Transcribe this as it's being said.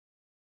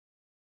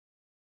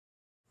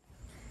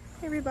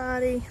Hey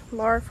everybody,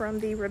 Laura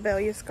from the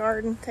Rebellious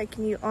Garden,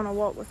 taking you on a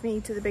walk with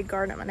me to the big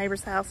garden at my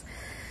neighbor's house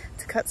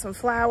to cut some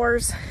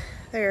flowers.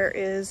 There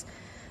is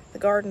the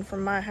garden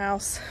from my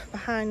house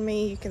behind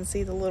me. You can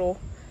see the little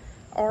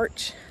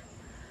arch.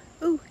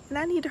 Ooh, and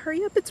I need to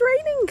hurry up, it's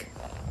raining.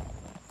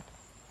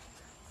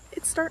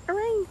 It's starting to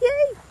rain,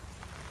 yay!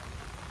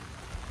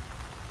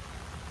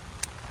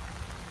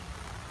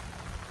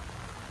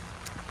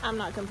 I'm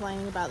not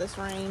complaining about this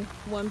rain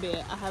one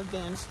bit. I have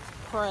been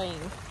praying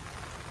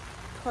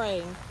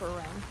for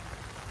rain.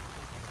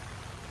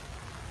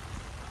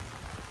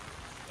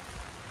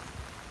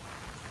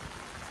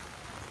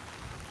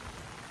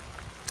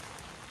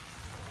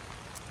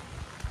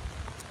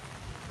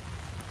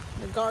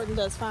 The garden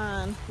does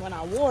fine when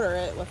I water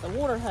it with a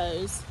water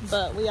hose,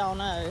 but we all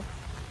know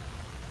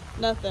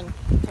nothing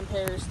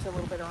compares to a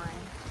little bit of rain.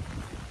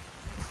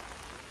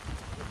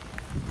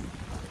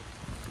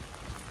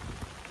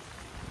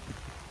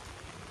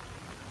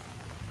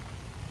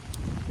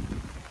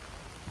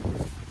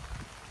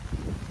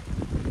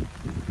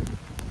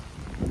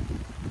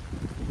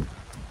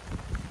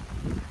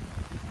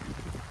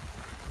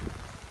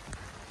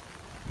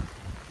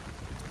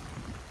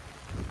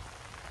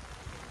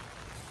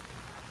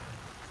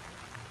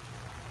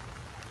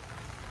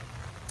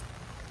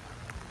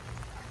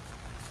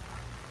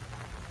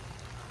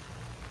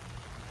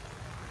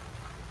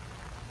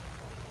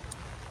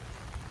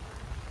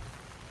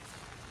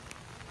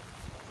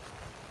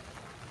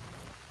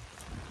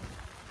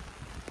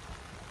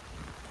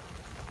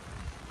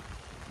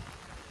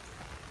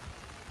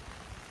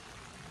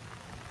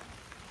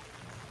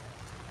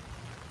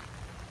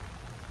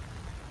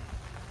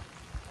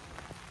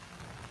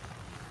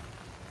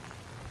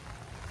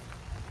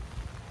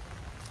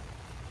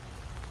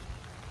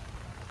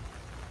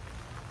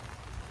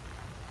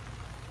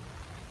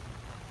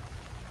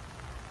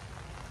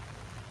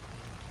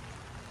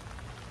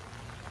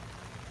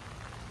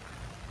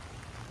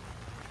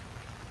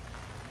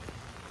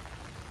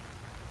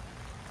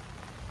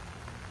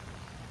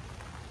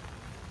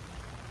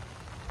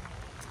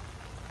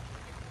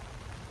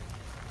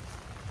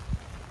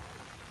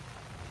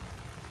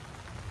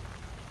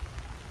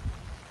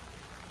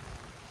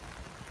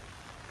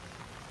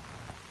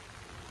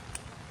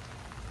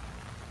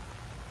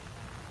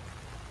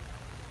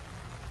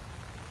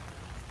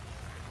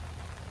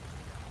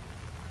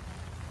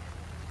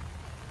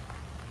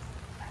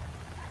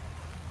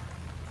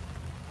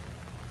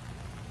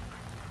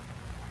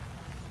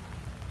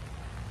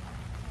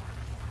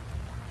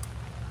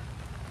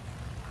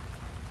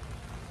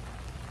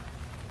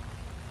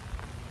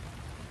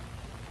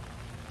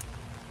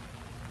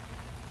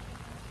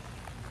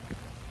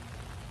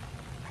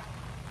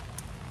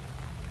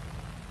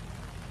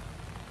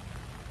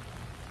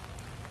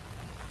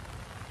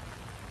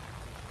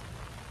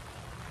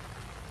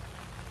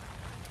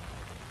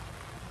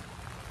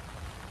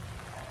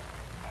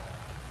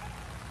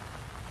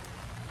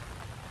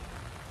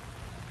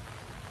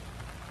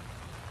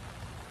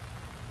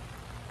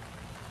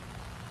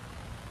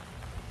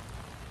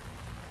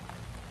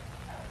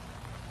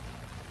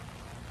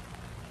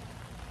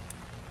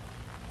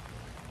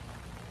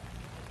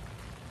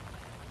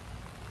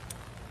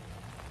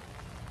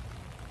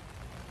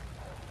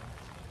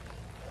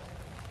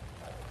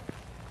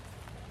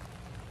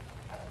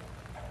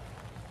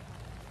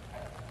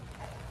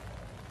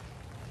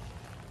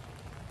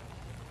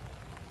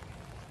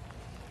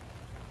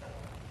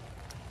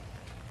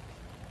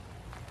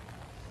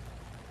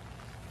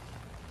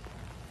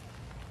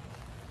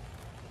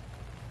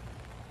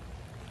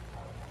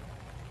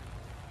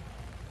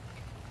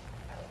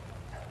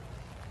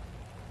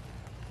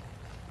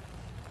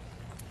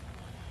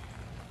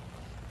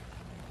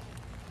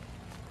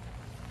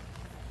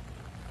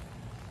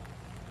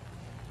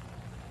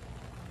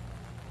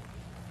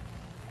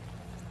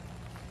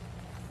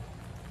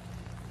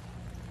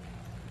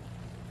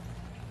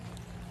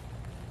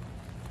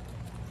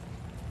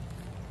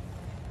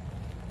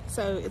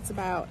 So it's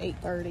about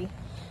 8:30.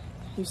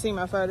 You've seen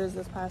my photos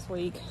this past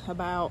week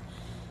about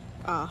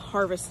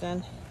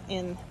harvesting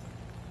in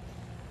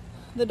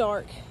the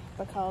dark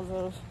because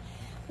of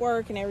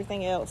work and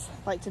everything else.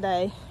 Like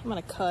today, I'm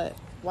gonna cut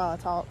while I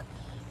talk.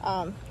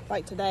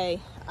 Like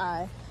today,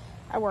 I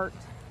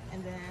worked,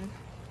 and then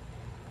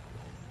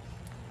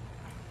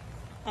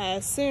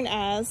as soon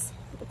as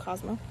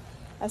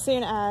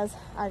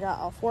I got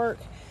off work,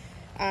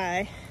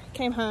 I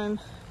came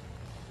home,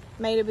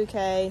 made a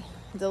bouquet,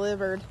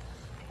 delivered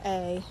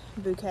a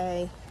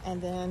bouquet,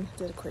 and then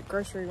did a quick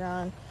grocery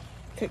run,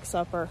 cooked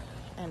supper,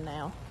 and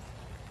now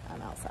I'm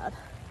outside.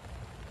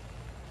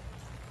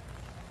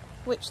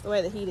 Which, the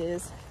way the heat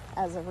is,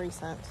 as of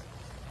recent,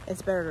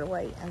 it's better to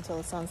wait until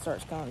the sun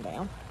starts going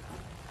down.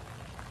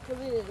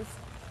 Because it is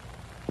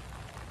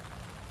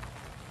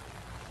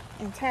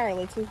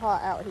entirely too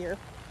hot out here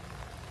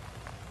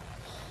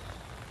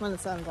when the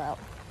sun's out.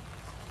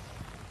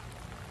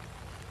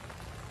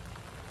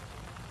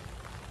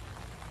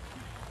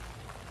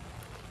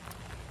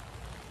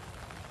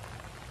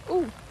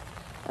 Ooh,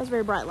 that was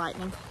very bright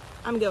lightning.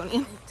 I'm going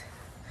in it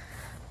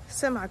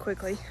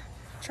semi-quickly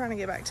trying to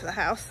get back to the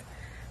house.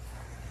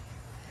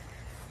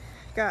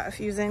 Got a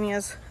few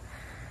zinnias,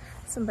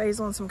 some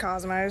basil, and some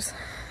cosmos,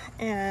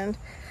 and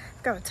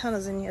got a ton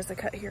of zinnias to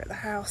cut here at the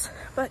house.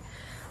 But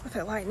with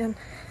it lightning,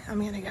 I'm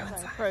gonna go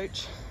inside.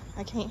 Approach,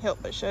 I can't help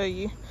but show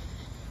you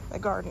the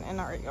garden in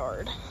our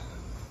yard.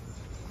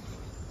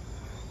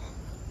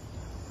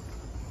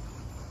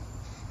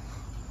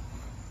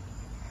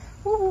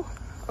 Woo!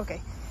 Okay,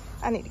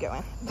 I need to go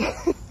in.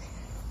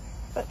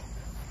 But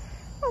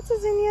lots of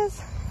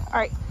zinnias. All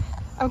right,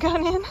 I'm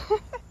going in.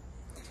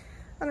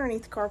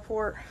 Underneath the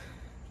carport,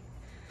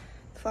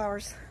 the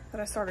flowers that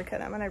I started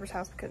cutting at my neighbor's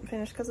house but couldn't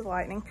finish because of the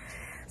lightning.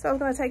 So I was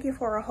going to take you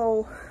for a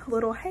whole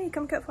little, hey,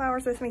 come cut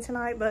flowers with me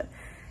tonight, but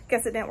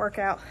guess it didn't work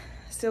out.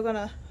 Still going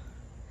to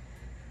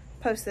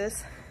post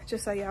this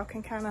just so y'all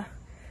can kind of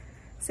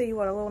see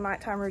what a little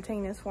nighttime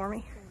routine is for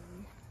me.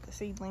 The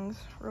seedlings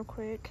real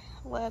quick.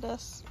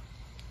 Lettuce,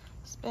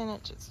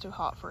 spinach, it's too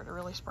hot for it to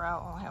really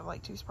sprout. I only have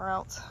like 2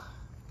 sprouts.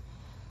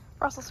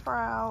 Brussels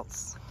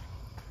sprouts,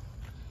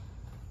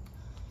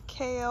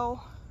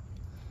 kale,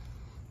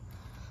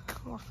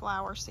 more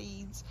flower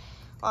seeds.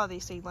 A lot of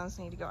these seedlings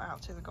need to go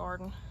out to the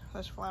garden.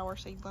 Those flower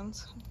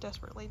seedlings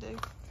desperately do.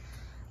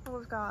 And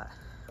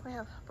we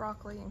have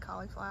broccoli and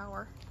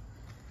cauliflower,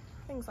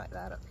 things like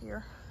that up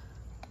here.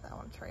 That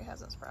one tray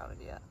hasn't sprouted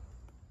yet.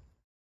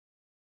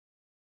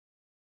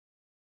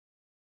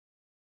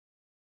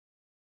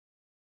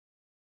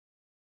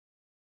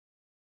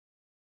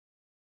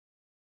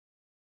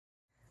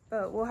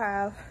 But we'll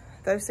have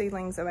those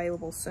seedlings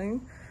available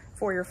soon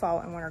for your fall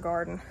and winter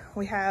garden.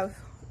 We have,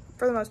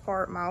 for the most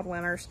part, mild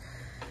winters,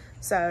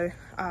 so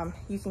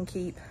you can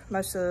keep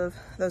most of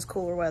those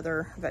cooler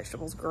weather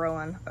vegetables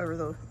growing over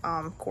the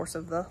course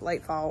of the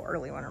late fall,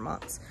 early winter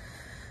months.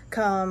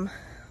 Come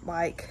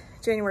like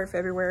January,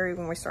 February,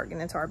 when we start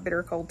getting into our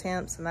bitter cold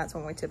temps, and that's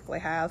when we typically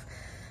have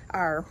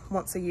our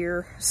once a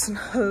year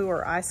snow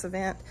or ice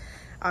event.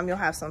 You'll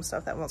have some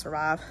stuff that won't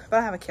survive, but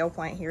I have a kale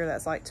plant here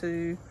that's like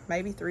 2,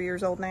 maybe 3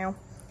 years old now.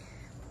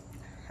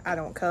 I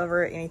don't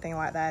cover it, anything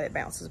like that. It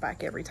bounces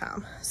back every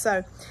time.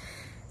 So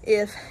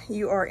if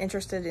you are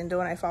interested in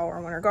doing a fall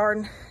or winter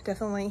garden,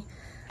 definitely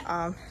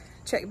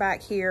check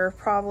back here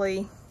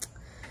probably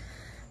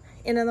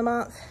end of the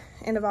month,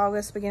 end of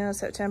August, beginning of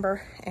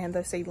September, and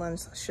the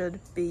seedlings should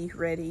be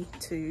ready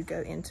to go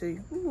into,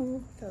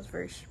 ooh, that was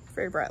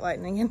very bright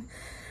lightning, and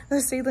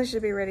the seedlings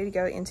should be ready to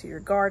go into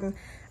your garden.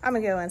 I'm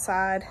gonna go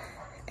inside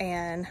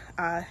and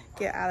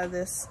get out of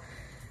this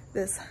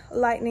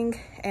lightning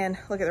and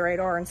look at the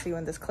radar and see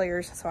when this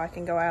clears so I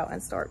can go out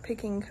and start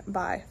picking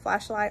by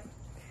flashlight.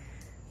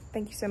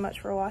 Thank you so much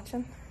for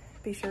watching.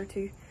 Be sure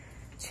to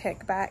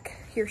check back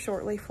here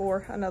shortly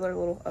for another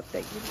little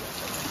update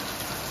video.